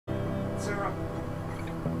Sarah.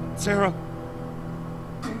 Sarah.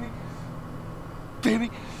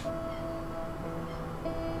 Danny.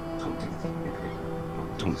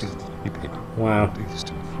 Don't do this to me, baby. Wow. Don't do this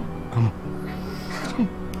to me. Come on.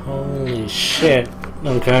 Holy shit.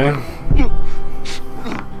 Okay.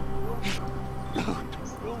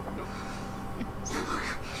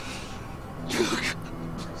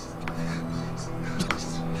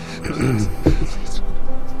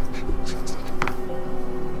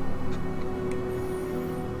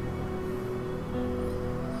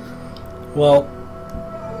 Well,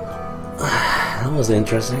 that was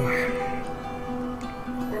interesting.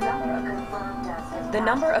 The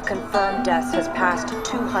number of confirmed deaths has passed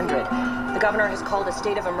 200. The governor has called a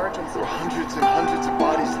state of emergency. There are hundreds and hundreds of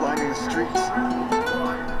bodies lining the streets.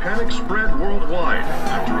 Panic spread worldwide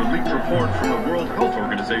after a leaked report from the World Health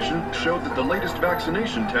Organization showed that the latest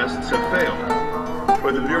vaccination tests have failed.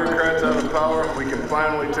 With the bureaucrats out of power, we can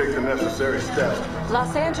finally take the necessary steps.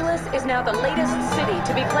 Los Angeles is now the latest city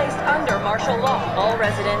to be placed under martial law. All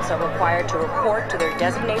residents are required to report to their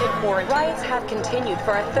designated quarantine. Riots have continued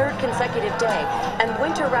for a third consecutive day, and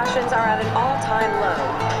winter rations are at an all-time low.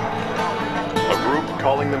 A group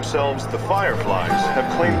calling themselves the Fireflies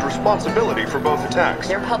have claimed responsibility for both attacks.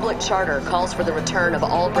 Their public charter calls for the return of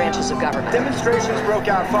all branches of government. Demonstrations broke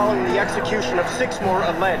out following the execution of 6 more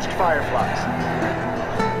alleged Fireflies.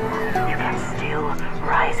 You can still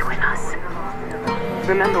rise with us.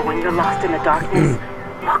 Remember, when you're lost in the darkness,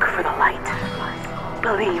 look for the light.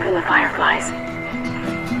 Believe in the Fireflies.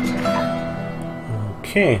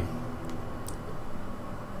 Okay.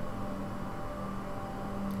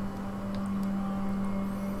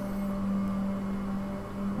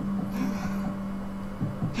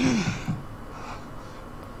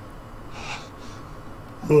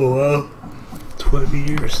 Oh wow. 20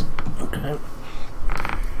 years. Okay.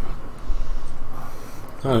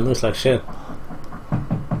 Oh, it looks like shit.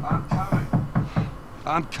 I'm coming.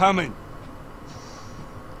 I'm coming.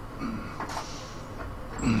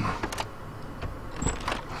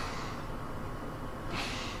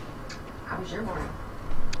 How was your morning?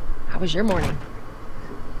 How was your morning?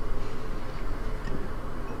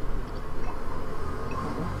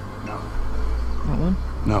 No. Want one?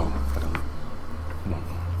 No, I don't. No.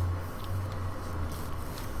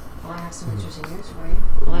 Well, I have some interesting news for you.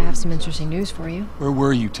 Well, I have some interesting news for you. Where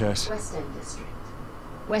were you, Tess? West End District.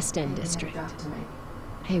 West End We had a District. drop to make.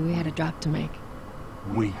 Hey, we had a drop to make.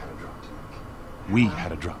 We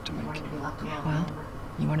had a drop to We make. wanted to be left alone, Well, remember?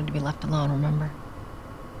 you wanted to be left alone, remember?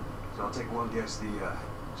 So I'll take one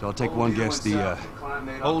guess. The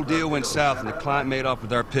whole deal went south and the client made off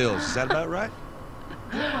with our pills. Is that about right?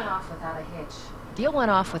 Deal went off without a hitch. Deal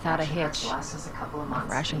went off without a Ration cards hitch. last us a couple of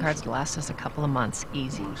months. Ration cards last us a couple of months.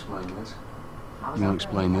 Easy. Explain this. You wanna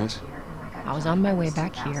explain this? I was on my way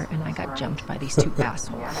back here and I got jumped by these two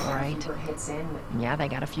assholes, alright? Good hits in, but Yeah, they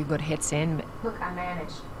got a few good hits in, but look, I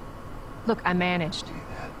managed. look, I managed. Give me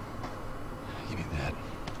that. Give me that.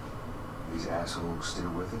 These assholes still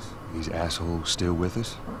with us? These assholes still with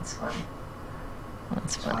us? Well, it's funny. Well,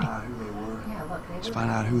 that's Find funny. out who they were. Yeah, look, they Let's were- find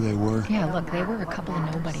out who they were. Yeah, look, they were a couple of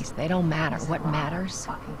nobodies. They don't matter. What matters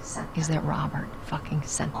Fucking sent is them. that Robert fucking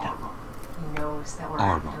sent them. He knows that we're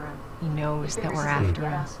Arnold. after him. He knows that we're Figures he's gonna after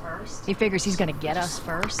get him. us first. He figures he's gonna get us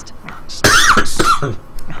first.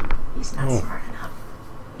 He's not Oh. smart enough.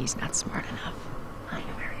 He's not smart enough. I know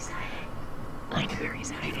where he's hiding. I know where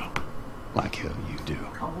he's hiding. Like hell you do.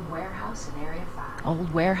 Old warehouse in Area 5.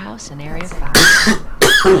 Old warehouse in Area 5.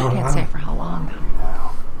 I can't say for how long, though.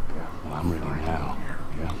 Now. Well, I'm ready now.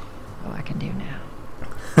 Yeah. What I can do now.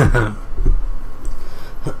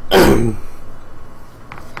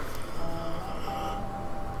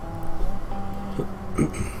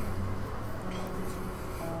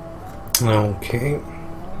 Okay.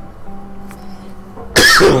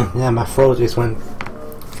 Yeah, my throat just went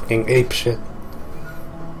fucking ape shit.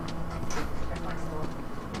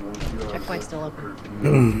 Checkpoint's still open.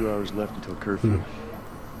 A few hours left until curfew. You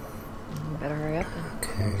better hurry up then.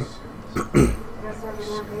 Okay. I've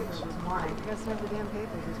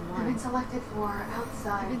been selected for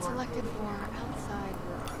outside. I've been selected for outside.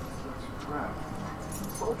 Crap.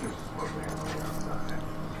 Soldiers are supposed to be outside.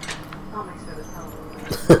 I'll make sure this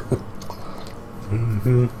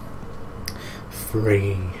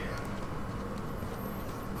Free.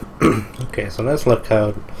 Okay, so let's look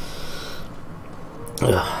out.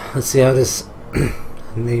 Let's see how this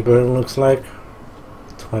neighborhood looks like.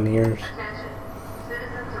 20 years. Attention.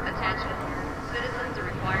 Citizens are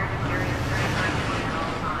required to carry a certified at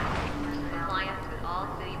all times. Compliance with all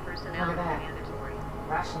city personnel Look is at that. mandatory.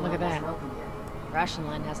 Ration Look at line that. hasn't opened yet. Ration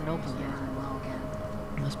line hasn't opened yet. Running low again.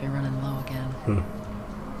 Must be running low again.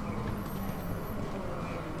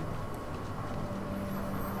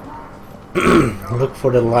 Look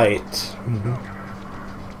for the light. Mm-hmm.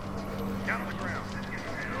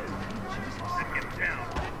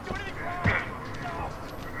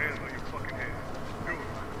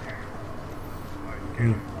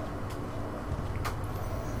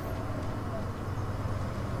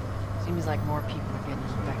 Seems like more people are getting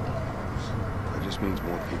infected. That just means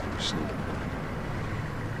more people are sneaking.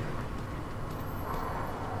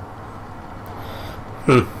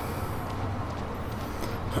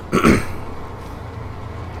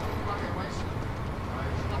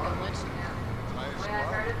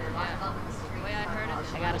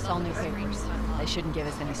 I got us all new papers. They shouldn't give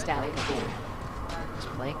us any static. Just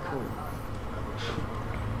play it cool.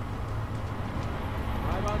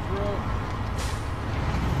 I'm on through.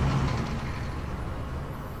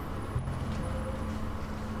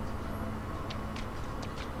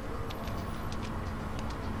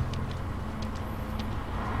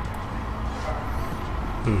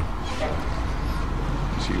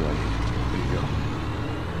 See you later. There you go.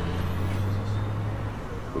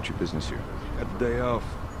 What's your business here? Got the day off.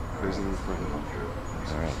 Visiting a friend.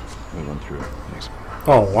 Alright, we'll run through it. Thanks.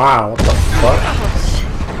 Oh wow, what the fuck?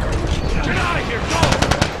 Get out of here, go!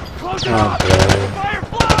 Close it Oh, up! boy.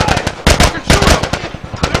 Firefly! Fucking shoot him!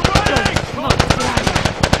 They're running! Come on, get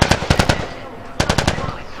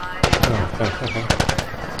out of here!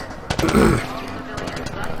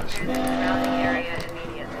 Surrounding area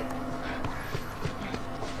immediately.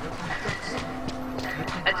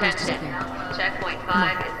 Attention. Checkpoint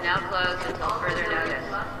 5 is now closed until further notice.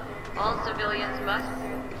 All civilians must...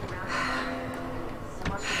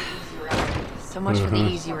 So much for the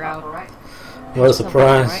easy route. What a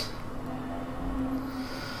surprise.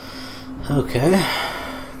 Okay.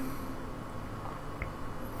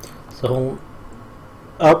 So,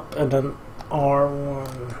 up and then R1.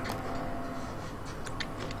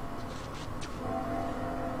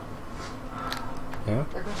 Yeah.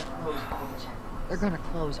 They're gonna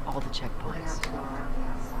close all the checkpoints.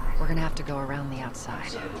 We're gonna have to go around the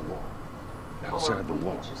outside. Outside the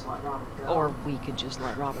wall. Or we could just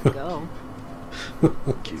let Robert go.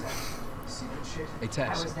 Cute. Hey,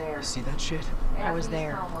 Tess, you see that shit? I was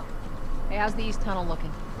there. Hey, how's the east tunnel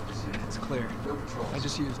looking? It's clear. I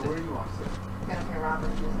just used it.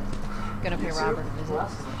 Gonna pay Robert a visit.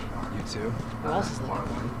 You too? Who else is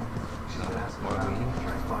looking?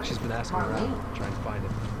 Marlene. She's been asking around, trying to find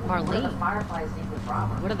him. Marlene? What do the Fireflies need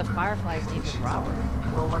with Robert?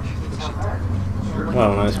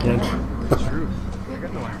 Oh, nice bridge. True. I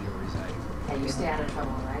got no idea where he's at. Hey, you stay out of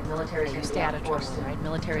trouble, right?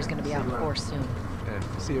 Military's gonna be out in force soon. Yeah,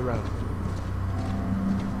 see you around.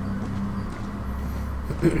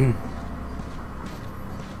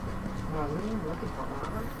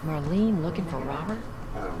 Marlene looking for Robert?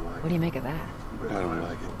 What do you make of that? I don't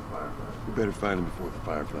like it. We better find him before the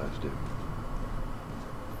Fireflies do.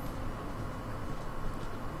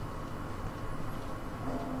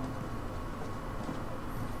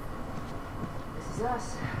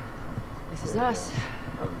 This is us.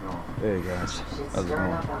 Hey guys, how's it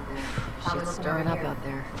going? Shit's stirring up out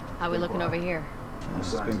there. How we looking over here?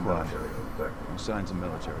 It's been quiet. No signs of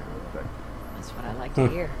military effect. That's what I like to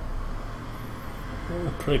hear.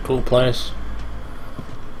 Pretty cool place.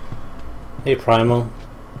 Hey, Primal.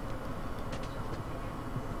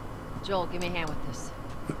 Joel, give me a hand with this.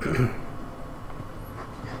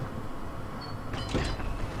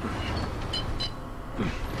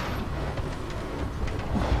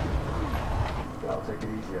 I'll take it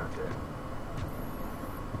easy out there.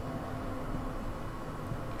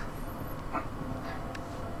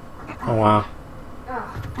 Oh wow.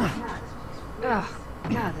 Ugh,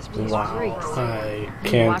 God, this place Wow. reeks. I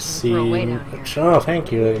can't see much. Oh,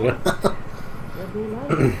 thank you. There you go.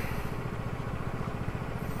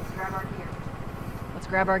 Let's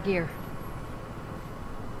grab our gear.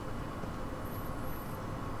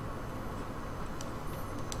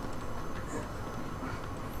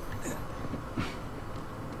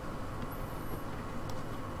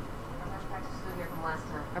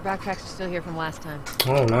 Our backpacks are still here from last time.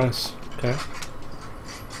 Oh, nice. Okay.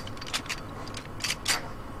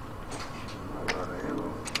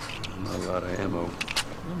 Not a lot of ammo.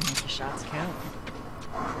 Make your shots count.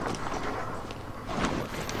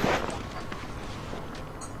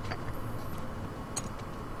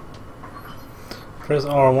 Press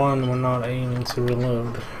R1 when not aiming to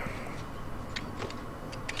reload.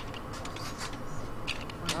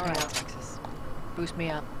 Alright, Texas. Boost me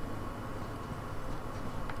up.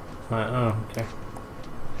 Right, oh, okay.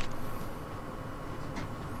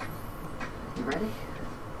 You ready?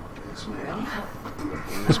 Yes, ma'am.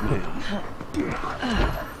 Yes, ma'am.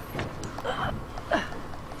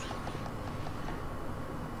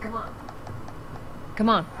 Come on. come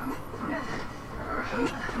on.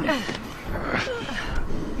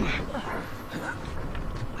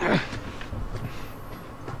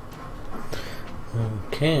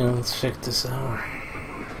 Okay, let's check this out.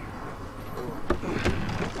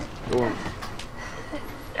 Go on.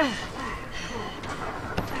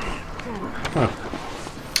 Huh.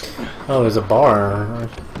 Oh, there's a bar.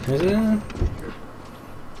 Is it?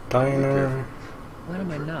 Diner. When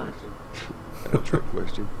am I not? That's a trick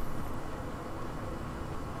question.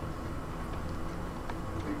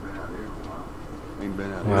 Ain't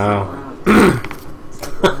been out here. Wow.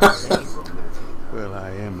 Well,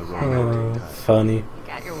 I am the wrong type. Funny. You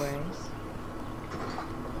got your ways.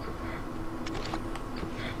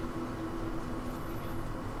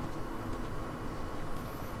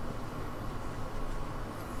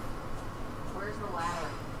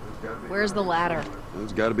 Where's the ladder?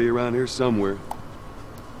 It's got to be around here somewhere.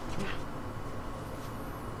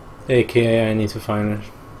 AKA, I need to find it.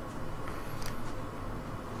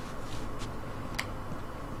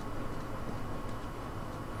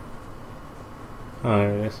 Oh,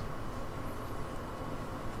 there it is.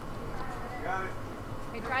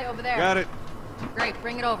 Hey, try over there. Got it. Great,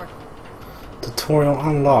 bring it over. Tutorial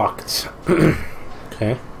unlocked.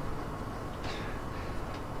 Okay.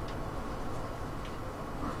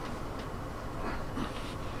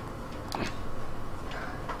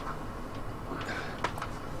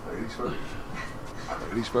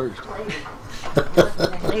 Ladies first.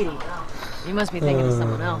 Lady, you must be thinking of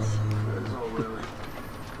someone else.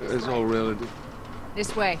 It's all relative.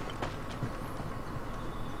 This way.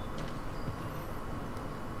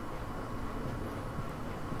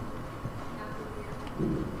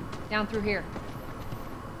 Down through here.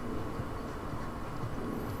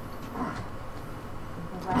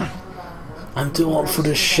 I'm too old for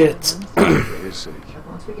this shit. For his sake.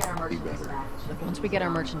 Look, once we get our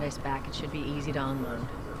merchandise back, it should be easy to unload.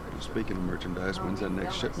 Speaking of merchandise, when's that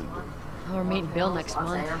next shipment due? Oh, we're meeting Bill next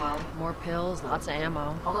month. More pills, lots of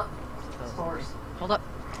ammo. Hold up. Spores. Hold up.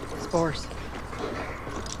 Spores.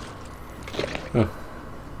 Huh.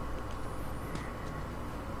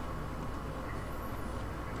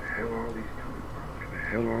 Where the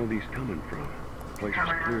hell are all these coming from? The place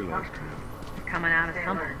was clear last time. Coming out of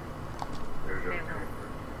something.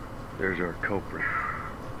 There's our culprit.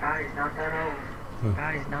 Body's not that old.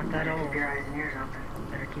 Body's not that old. Keep your eyes and ears open.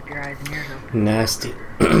 Better keep your eyes and ears open. Nasty.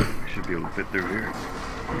 Should be able to fit through here.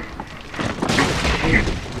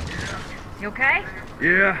 You okay?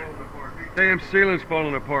 Yeah. Damn ceiling's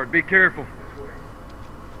falling apart. Be careful.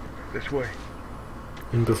 This way.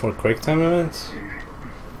 In before quick time events?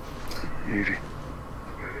 Easy.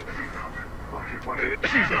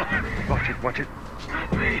 Watch it, watch it.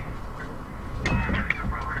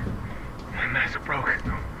 My mask broke.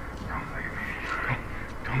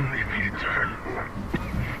 Don't leave me to turn.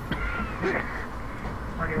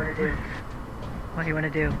 What do you want to do? What do you want to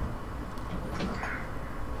do?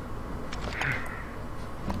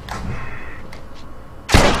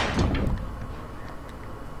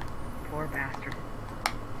 Poor bastard.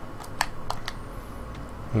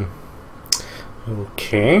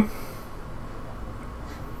 Okay.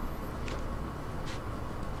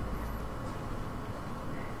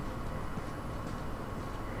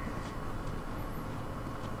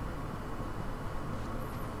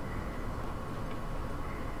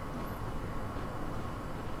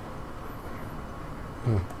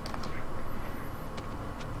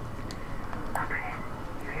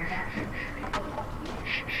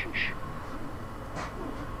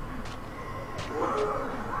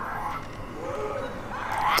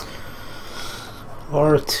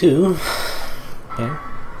 R2. Okay.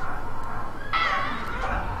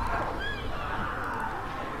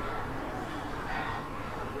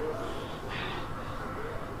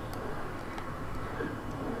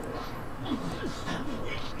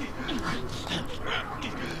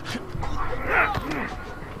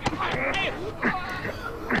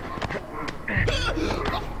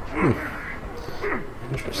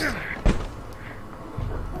 Interesting.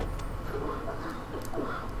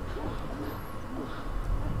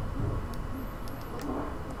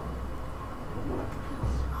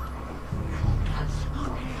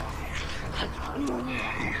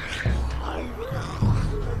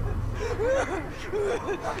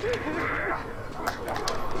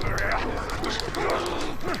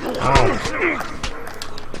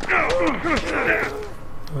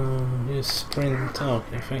 You sprint out,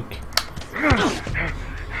 I think.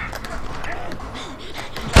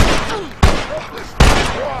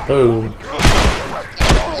 Boom.